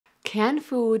Can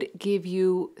food give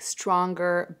you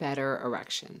stronger, better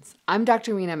erections? I'm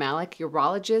Dr. Rena Malik,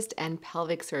 urologist and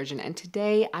pelvic surgeon, and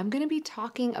today I'm going to be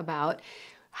talking about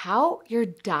how your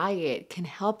diet can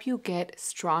help you get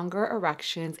stronger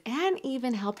erections and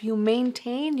even help you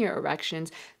maintain your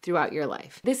erections throughout your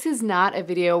life. This is not a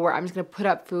video where I'm just going to put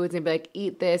up foods and be like,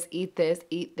 eat this, eat this,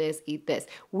 eat this, eat this.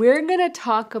 We're going to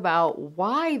talk about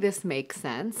why this makes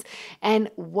sense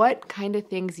and what kind of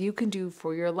things you can do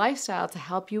for your lifestyle to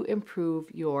help you improve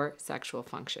your sexual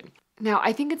function. Now,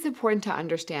 I think it's important to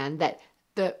understand that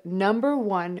the number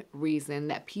one reason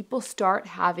that people start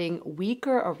having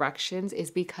weaker erections is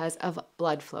because of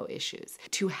blood flow issues.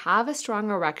 To have a strong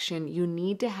erection, you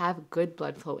need to have good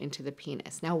blood flow into the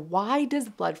penis. Now, why does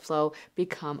blood flow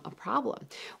become a problem?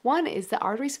 One is the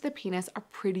arteries of the penis are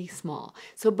pretty small.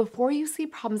 So before you see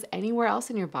problems anywhere else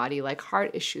in your body, like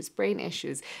heart issues, brain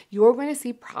issues, you're going to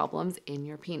see problems in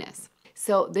your penis.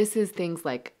 So this is things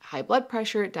like high blood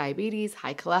pressure, diabetes,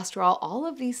 high cholesterol. All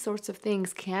of these sorts of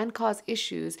things can cause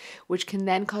issues, which can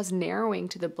then cause narrowing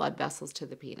to the blood vessels to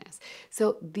the penis.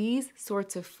 So these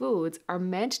sorts of foods are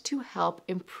meant to help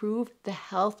improve the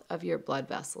health of your blood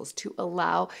vessels, to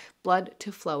allow blood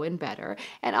to flow in better.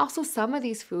 And also some of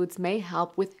these foods may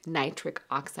help with nitric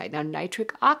oxide. Now,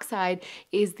 nitric oxide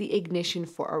is the ignition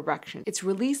for erection. It's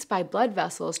released by blood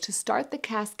vessels to start the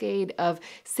cascade of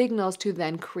signals to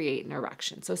then create an erection.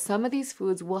 So some of these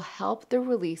foods will help the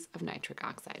release of nitric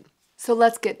oxide. So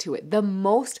let's get to it. The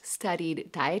most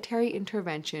studied dietary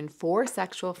intervention for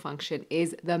sexual function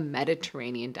is the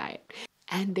Mediterranean diet.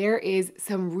 And there is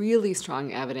some really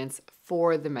strong evidence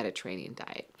for the Mediterranean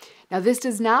diet. Now, this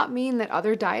does not mean that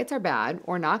other diets are bad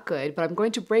or not good, but I'm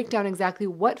going to break down exactly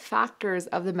what factors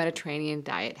of the Mediterranean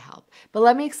diet help. But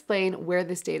let me explain where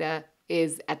this data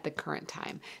is at the current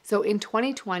time. So in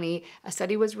 2020, a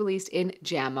study was released in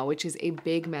JAMA, which is a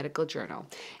big medical journal.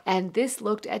 And this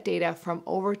looked at data from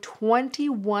over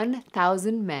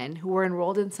 21,000 men who were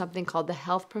enrolled in something called the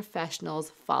Health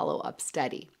Professionals Follow-Up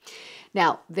Study.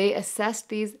 Now, they assessed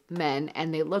these men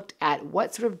and they looked at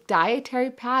what sort of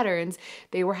dietary patterns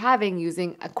they were having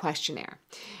using a questionnaire.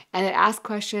 And it asked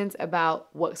questions about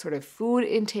what sort of food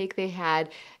intake they had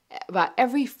about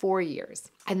every 4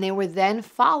 years. And they were then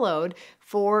followed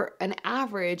for an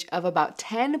average of about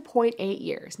 10.8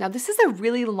 years. Now, this is a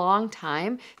really long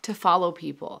time to follow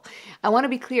people. I want to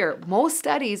be clear, most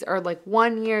studies are like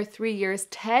 1 year, 3 years,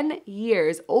 10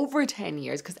 years, over 10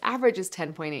 years, because average is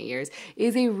 10.8 years,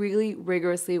 is a really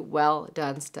rigorously well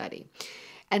done study.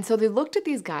 And so they looked at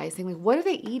these guys saying, like, what are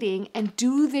they eating and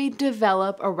do they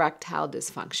develop erectile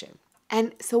dysfunction?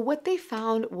 And so what they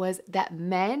found was that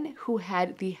men who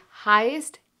had the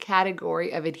highest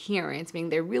category of adherence, meaning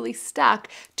they're really stuck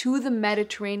to the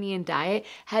Mediterranean diet,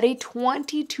 had a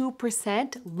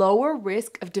 22% lower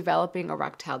risk of developing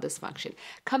erectile dysfunction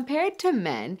compared to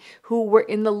men who were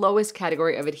in the lowest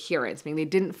category of adherence, meaning they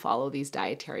didn't follow these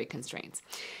dietary constraints.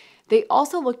 They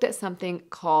also looked at something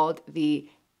called the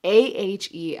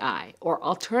AHEI, or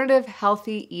Alternative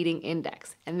Healthy Eating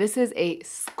Index. And this is a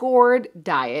scored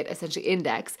diet, essentially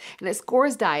index, and it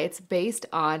scores diets based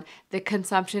on the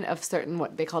consumption of certain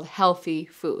what they called healthy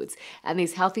foods. And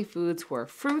these healthy foods were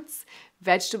fruits,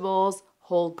 vegetables,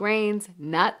 whole grains,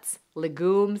 nuts,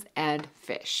 legumes, and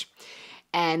fish.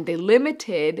 And they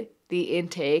limited the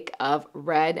intake of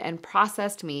red and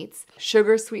processed meats,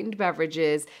 sugar-sweetened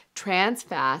beverages, trans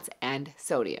fats, and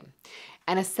sodium.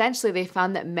 And essentially, they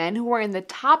found that men who were in the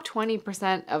top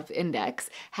 20% of index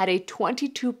had a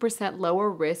 22% lower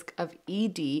risk of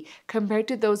ED compared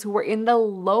to those who were in the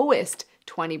lowest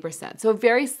 20%. So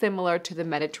very similar to the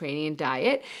Mediterranean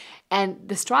diet. And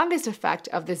the strongest effect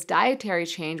of this dietary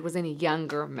change was in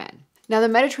younger men. Now, the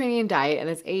Mediterranean diet and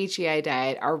this AHEI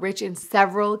diet are rich in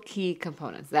several key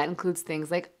components. That includes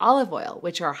things like olive oil,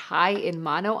 which are high in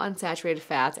monounsaturated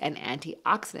fats and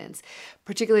antioxidants,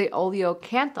 particularly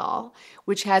oleocanthal,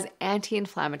 which has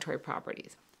anti-inflammatory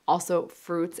properties. Also,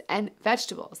 fruits and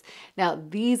vegetables. Now,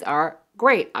 these are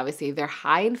great. Obviously, they're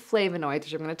high in flavonoids,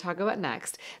 which I'm going to talk about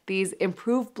next. These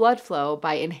improve blood flow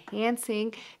by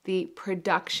enhancing the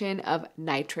production of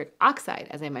nitric oxide,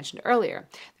 as I mentioned earlier.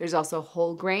 There's also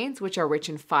whole grains, which are rich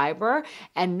in fiber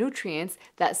and nutrients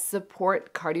that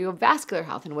support cardiovascular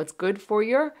health. And what's good for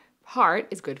your heart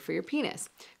is good for your penis.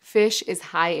 Fish is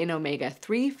high in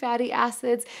omega-3 fatty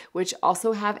acids, which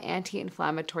also have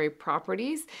anti-inflammatory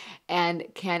properties and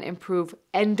can improve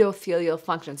endothelial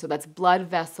function. So that's blood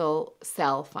vessel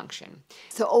cell function.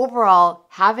 So overall,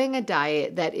 having a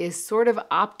diet that is sort of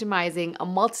optimizing a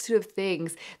multitude of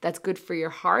things that's good for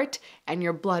your heart and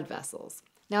your blood vessels.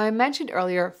 Now, I mentioned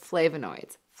earlier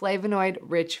flavonoids.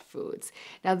 flavonoid-rich foods.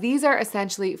 Now, these are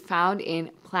essentially found in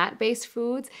plant-based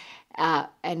foods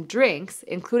and drinks,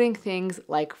 including things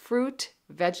like fruit,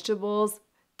 vegetables,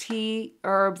 tea,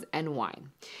 herbs, and wine.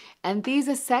 And these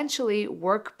essentially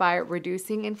work by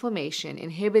reducing inflammation,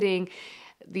 inhibiting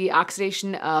the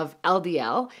oxidation of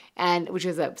LDL, which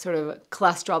is a sort of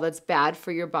cholesterol that's bad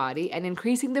for your body, and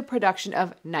increasing the production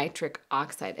of nitric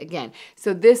oxide again.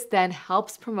 So this then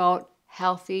helps promote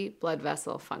healthy blood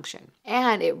vessel function,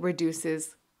 and it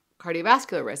reduces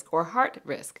cardiovascular risk or heart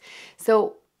risk.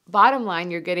 So bottom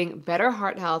line, you're getting better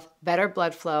heart health, better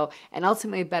blood flow, and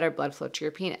ultimately better blood flow to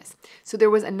your penis. So there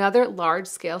was another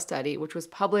large-scale study which was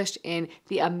published in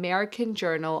the American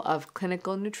Journal of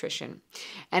Clinical Nutrition,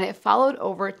 and it followed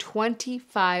over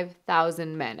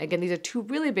 25,000 men. Again, these are two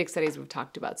really big studies we've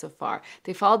talked about so far.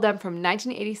 They followed them from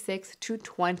 1986 to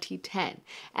 2010,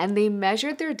 and they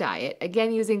measured their diet,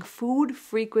 again using food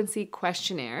frequency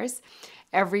questionnaires,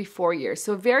 every 4 years.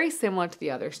 So very similar to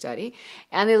the other study.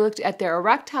 And they looked at their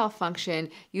erectile function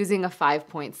using a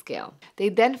 5-point scale. They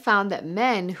then found that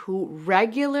men who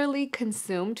regularly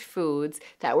consumed foods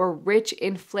that were rich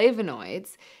in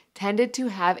flavonoids tended to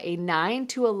have a 9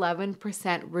 to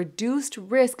 11% reduced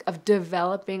risk of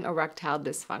developing erectile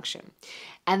dysfunction.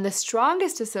 And the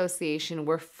strongest association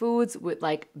were foods with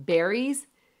like berries,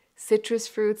 citrus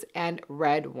fruits, and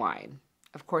red wine.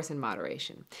 Of course, in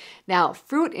moderation. Now,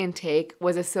 fruit intake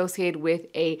was associated with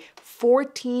a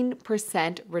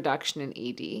 14% reduction in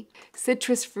ED.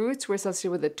 Citrus fruits were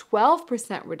associated with a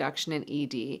 12% reduction in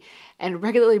ED. And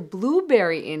regularly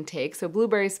blueberry intake, so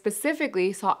blueberries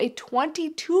specifically, saw a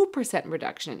 22%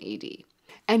 reduction in ED.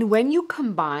 And when you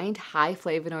combined high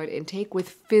flavonoid intake with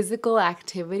physical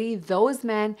activity, those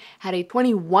men had a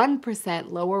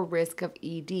 21% lower risk of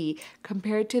ED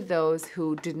compared to those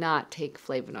who did not take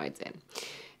flavonoids in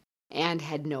and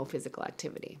had no physical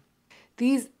activity.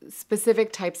 These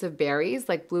specific types of berries,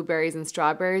 like blueberries and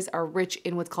strawberries, are rich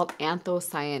in what's called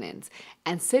anthocyanins.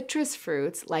 And citrus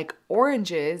fruits, like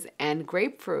oranges and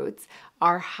grapefruits,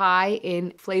 are high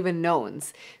in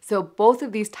flavonoids. So both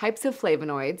of these types of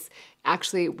flavonoids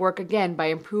actually work again by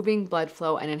improving blood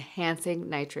flow and enhancing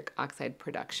nitric oxide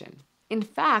production. In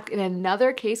fact, in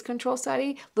another case control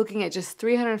study looking at just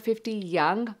 350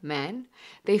 young men,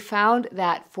 they found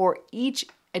that for each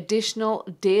additional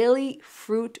daily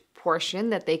fruit portion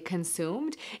that they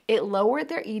consumed, it lowered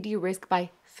their ED risk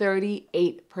by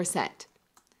 38%.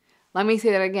 Let me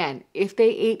say that again. If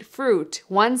they ate fruit,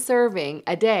 1 serving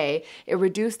a day, it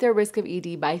reduced their risk of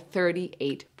ED by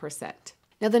 38%.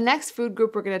 Now, the next food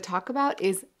group we're going to talk about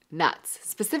is nuts,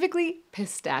 specifically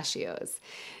pistachios.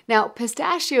 Now,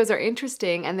 pistachios are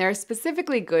interesting, and they're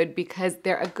specifically good because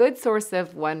they're a good source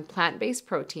of one, plant-based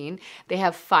protein. They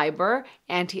have fiber,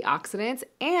 antioxidants,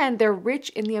 and they're rich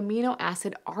in the amino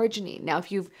acid arginine. Now, if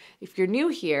you're new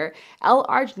here,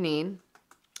 L-arginine,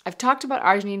 I've talked about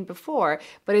arginine before,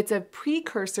 but it's a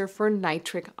precursor for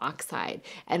nitric oxide.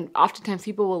 And oftentimes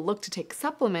people will look to take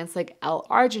supplements like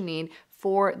L-arginine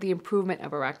for the improvement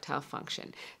of erectile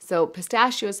function. So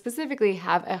pistachios specifically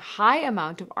have a high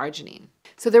amount of arginine.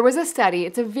 So there was a study,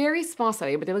 it's a very small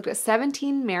study, but they looked at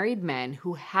 17 married men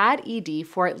who had ED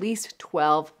for at least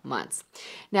 12 months.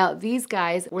 Now, these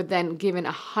guys were then given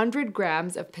 100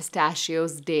 grams of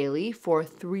pistachios daily for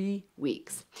 3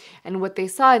 weeks. And what they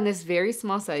saw in this very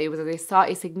small study was that they saw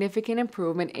a significant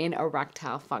improvement in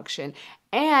erectile function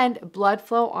and blood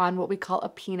flow on what we call a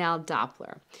penile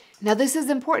Doppler. Now, this is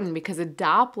important because a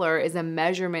Doppler is a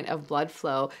measurement of blood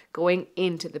flow going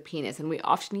into the penis, and we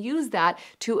often use that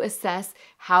to assess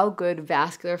how good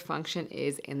vascular function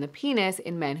is in the penis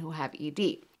in men who have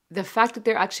ED. The fact that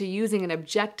they're actually using an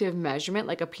objective measurement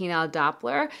like a penile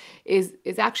Doppler is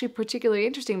actually particularly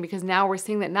interesting because now we're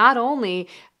seeing that not only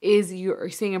is you're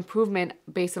seeing improvement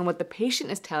based on what the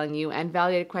patient is telling you and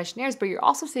validated questionnaires, but you're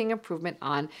also seeing improvement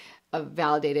on a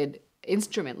validated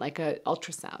instrument like an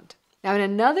ultrasound. Now, in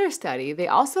another study, they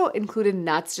also included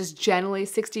nuts, just generally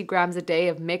 60 grams a day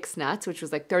of mixed nuts, which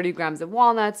was like 30 grams of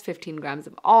walnuts, 15 grams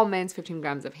of almonds, 15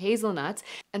 grams of hazelnuts.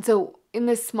 And so in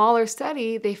this smaller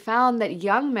study, they found that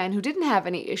young men who didn't have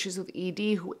any issues with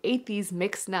ED who ate these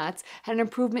mixed nuts had an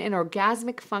improvement in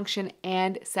orgasmic function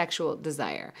and sexual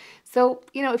desire. So,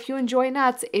 if you enjoy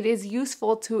nuts, it is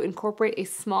useful to incorporate a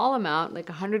small amount, like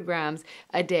 100 grams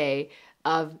a day,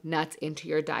 of nuts into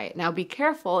your diet. Now, be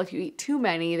careful if you eat too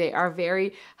many. They are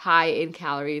very high in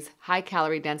calories, high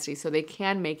calorie density, so they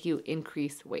can make you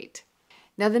increase weight.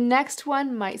 Now, the next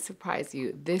one might surprise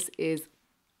you. This is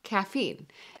caffeine.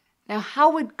 Now,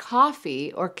 how would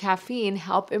coffee or caffeine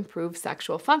help improve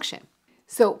sexual function?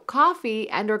 So coffee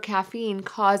and or caffeine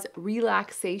cause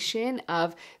relaxation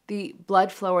of the blood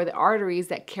flow or the arteries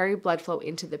that carry blood flow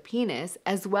into the penis,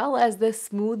 as well as the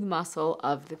smooth muscle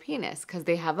of the penis, because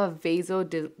they have a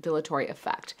vasodilatory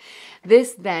effect.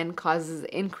 This then causes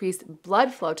increased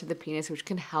blood flow to the penis, which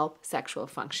can help sexual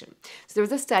function. So there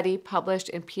was a study published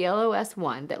in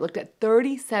PLOS1 that looked at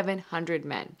 3,700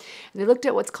 men, and they looked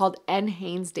at what's called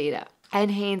NHANES data.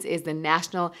 NHANES is the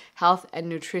National Health and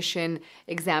Nutrition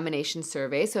Examination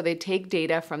Survey. So they take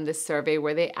data from this survey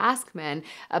where they ask men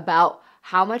about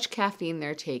how much caffeine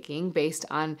they're taking based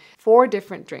on 4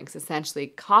 different drinks, essentially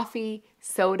coffee,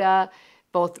 soda,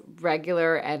 both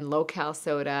regular and low-cal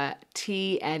soda,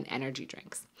 tea, and energy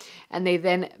drinks. And they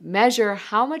then measure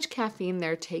how much caffeine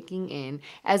they're taking in,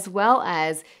 as well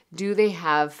as do they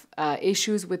have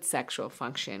issues with sexual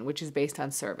function, which is based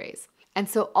on surveys. And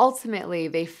so ultimately,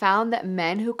 they found that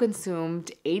men who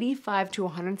consumed 85 to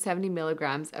 170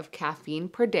 milligrams of caffeine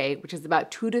per day, which is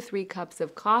about 2 to 3 cups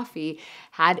of coffee,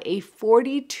 had a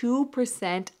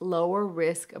 42% lower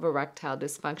risk of erectile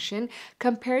dysfunction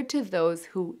compared to those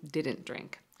who didn't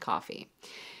drink coffee.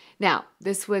 Now,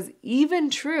 this was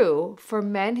even true for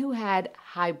men who had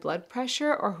high blood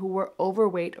pressure or who were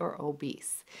overweight or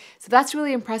obese. So that's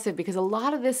really impressive because a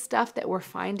lot of this stuff that we're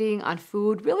finding on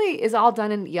food really is all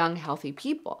done in young, healthy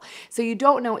people. So you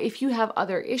don't know if you have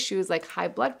other issues like high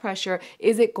blood pressure,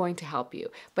 is it going to help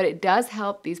you? But it does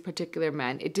help these particular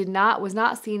men. It was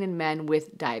not seen in men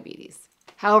with diabetes.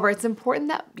 However, it's important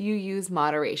that you use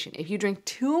moderation. If you drink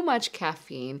too much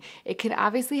caffeine, it can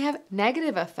obviously have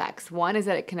negative effects. One is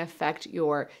that it can affect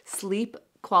your sleep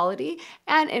quality,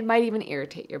 and it might even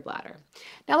irritate your bladder.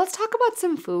 Now let's talk about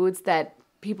some foods that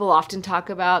people often talk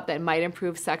about that might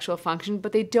improve sexual function,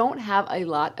 but they don't have a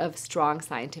lot of strong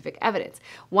scientific evidence.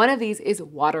 One of these is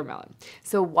watermelon.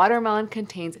 So watermelon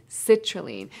contains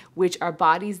citrulline, which our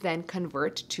bodies then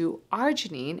convert to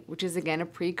arginine, which is again a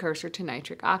precursor to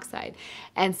nitric oxide.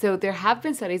 And so there have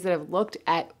been studies that have looked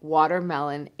at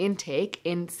watermelon intake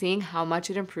in seeing how much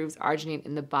it improves arginine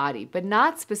in the body, but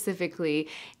not specifically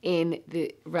in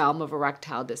the realm of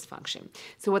erectile dysfunction.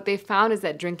 So what they found is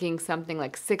that drinking something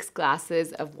like 6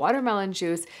 glasses of watermelon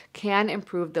juice can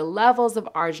improve the levels of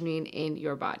arginine in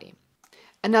your body.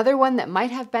 Another one that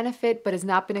might have benefit but has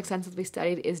not been extensively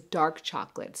studied is dark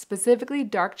chocolate. Specifically,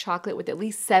 dark chocolate with at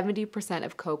least 70%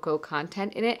 of cocoa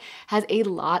content in it has a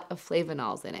lot of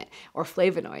flavanols in it, or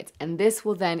flavonoids, and this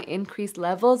will then increase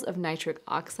levels of nitric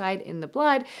oxide in the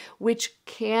blood, which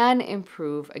can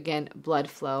improve, again, blood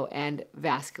flow and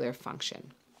vascular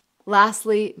function.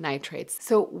 Lastly, nitrates.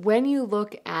 So when you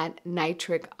look at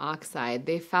nitric oxide,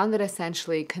 they found that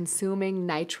essentially consuming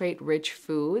nitrate-rich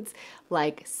foods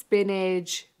like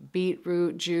spinach,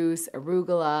 beetroot juice,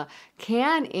 arugula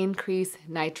can increase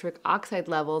nitric oxide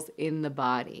levels in the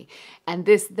body. And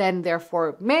this then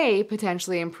therefore may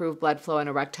potentially improve blood flow and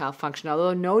erectile function,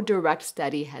 although no direct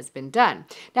study has been done.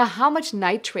 Now, how much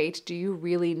nitrate do you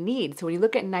really need? So when you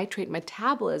look at nitrate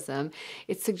metabolism,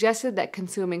 it's suggested that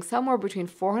consuming somewhere between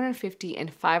 450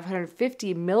 and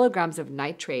 550 milligrams of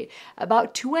nitrate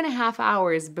about 2.5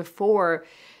 hours before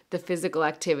the physical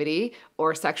activity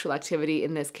or sexual activity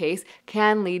in this case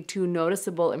can lead to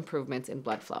noticeable improvements in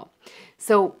blood flow.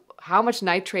 So how much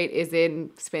nitrate is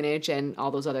in spinach and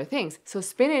all those other things? So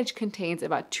spinach contains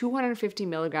about 250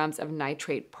 milligrams of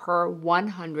nitrate per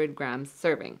 100 grams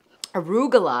serving.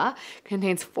 Arugula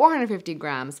contains 450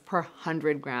 grams per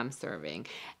 100 gram serving,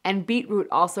 and beetroot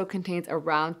also contains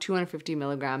around 250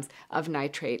 milligrams of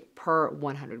nitrate per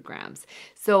 100 grams.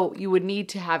 So you would need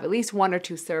to have at least 1 or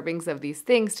 2 servings of these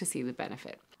things to see the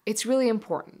benefit. It's really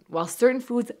important. While certain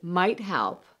foods might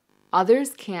help,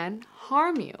 others can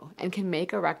harm you and can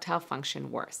make erectile function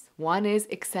worse. One is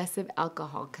excessive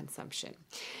alcohol consumption.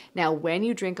 Now, when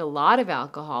you drink a lot of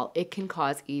alcohol, it can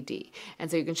cause ED.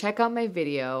 And so you can check out my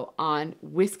video on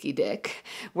Whiskey Dick,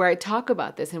 where I talk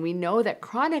about this, and we know that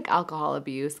chronic alcohol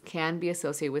abuse can be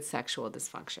associated with sexual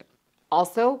dysfunction.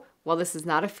 Also, while this is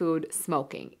not a food,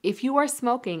 smoking. If you are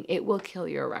smoking, it will kill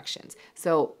your erections.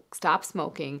 So stop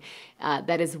smoking.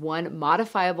 That is one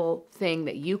modifiable thing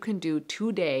that you can do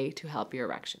today to help your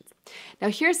erections. Now,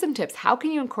 here's some tips. How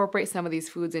can you incorporate some of these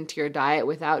foods into your diet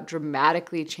without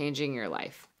dramatically changing your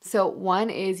life? So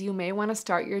one is you may want to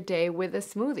start your day with a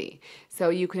smoothie. So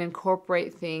you can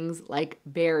incorporate things like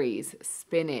berries,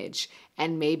 spinach,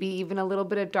 and maybe even a little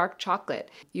bit of dark chocolate.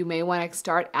 You may want to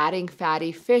start adding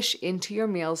fatty fish into your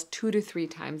meals 2 to 3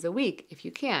 times a week if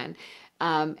you can.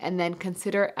 and then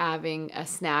consider having a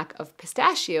snack of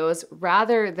pistachios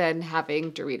rather than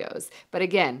having Doritos. But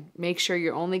again, make sure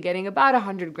you're only getting about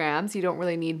 100 grams. You don't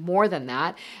really need more than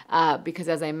that because,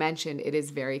 as I mentioned, it is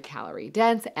very calorie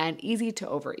dense and easy to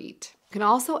overeat. You can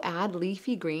also add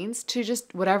leafy greens to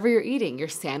just whatever you're eating, your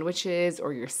sandwiches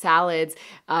or your salads,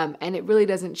 and it really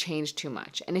doesn't change too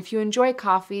much. And if you enjoy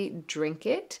coffee, drink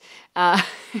it.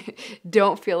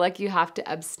 Don't feel like you have to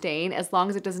abstain as long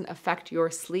as it doesn't affect your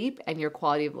sleep and your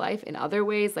quality of life in other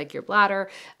ways, like your bladder.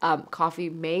 Coffee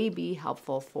may be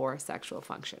helpful for sexual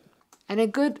function. And a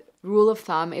good rule of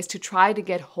thumb is to try to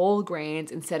get whole grains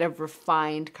instead of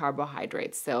refined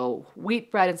carbohydrates. So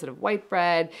wheat bread instead of white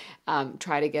bread,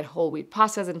 try to get whole wheat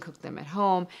pastas and cook them at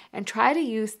home, and try to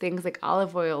use things like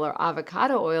olive oil or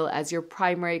avocado oil as your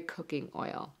primary cooking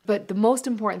oil. But the most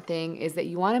important thing is that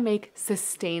you want to make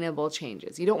sustainable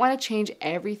changes. You don't want to change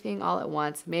everything all at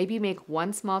once. Maybe make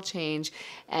one small change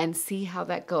and see how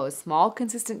that goes. Small,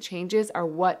 consistent changes are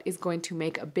what is going to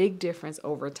make a big difference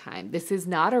over time. This is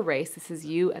not a race. This is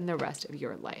you and the rest of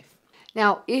your life.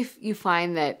 Now, if you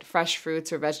find that fresh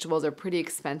fruits or vegetables are pretty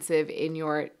expensive in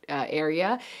your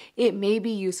area, it may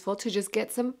be useful to just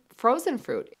get some frozen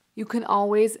fruit. You can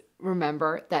always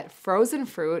remember that frozen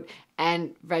fruit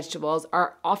and vegetables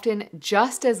are often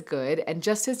just as good and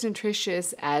just as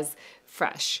nutritious as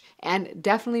fresh, and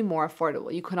definitely more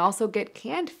affordable. You can also get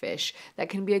canned fish that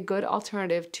can be a good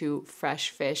alternative to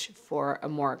fresh fish for a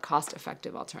more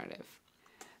cost-effective alternative.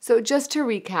 So just to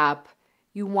recap,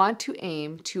 you want to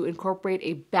aim to incorporate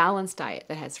a balanced diet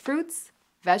that has fruits,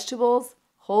 vegetables,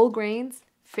 whole grains,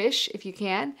 fish if you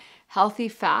can, healthy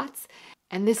fats,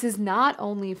 and this is not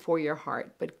only for your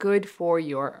heart, but good for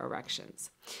your erections.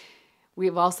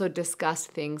 We've also discussed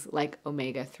things like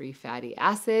omega-3 fatty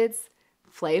acids,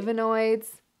 flavonoids,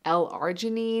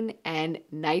 L-arginine, and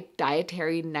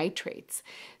dietary nitrates.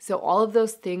 So all of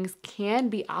those things can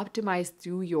be optimized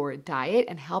through your diet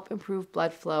and help improve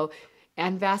blood flow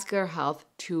and vascular health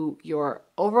to your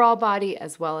overall body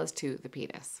as well as to the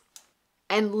penis.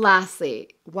 And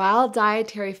lastly, while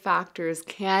dietary factors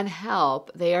can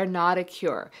help, they are not a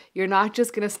cure. You're not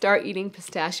just going to start eating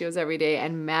pistachios every day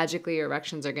and magically your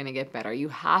erections are going to get better. You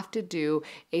have to do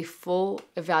a full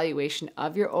evaluation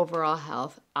of your overall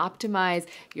health, optimize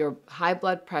your high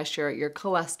blood pressure, your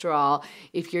cholesterol.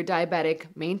 If you're diabetic,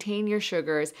 maintain your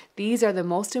sugars. These are the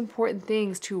most important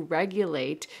things to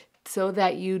regulate so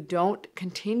that you don't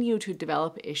continue to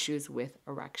develop issues with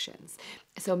erections.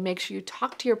 So make sure you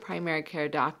talk to your primary care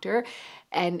doctor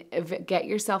and get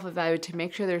yourself evaluated to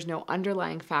make sure there's no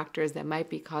underlying factors that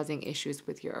might be causing issues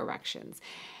with your erections.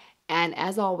 And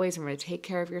as always, remember to take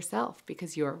care of yourself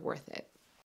because you're worth it.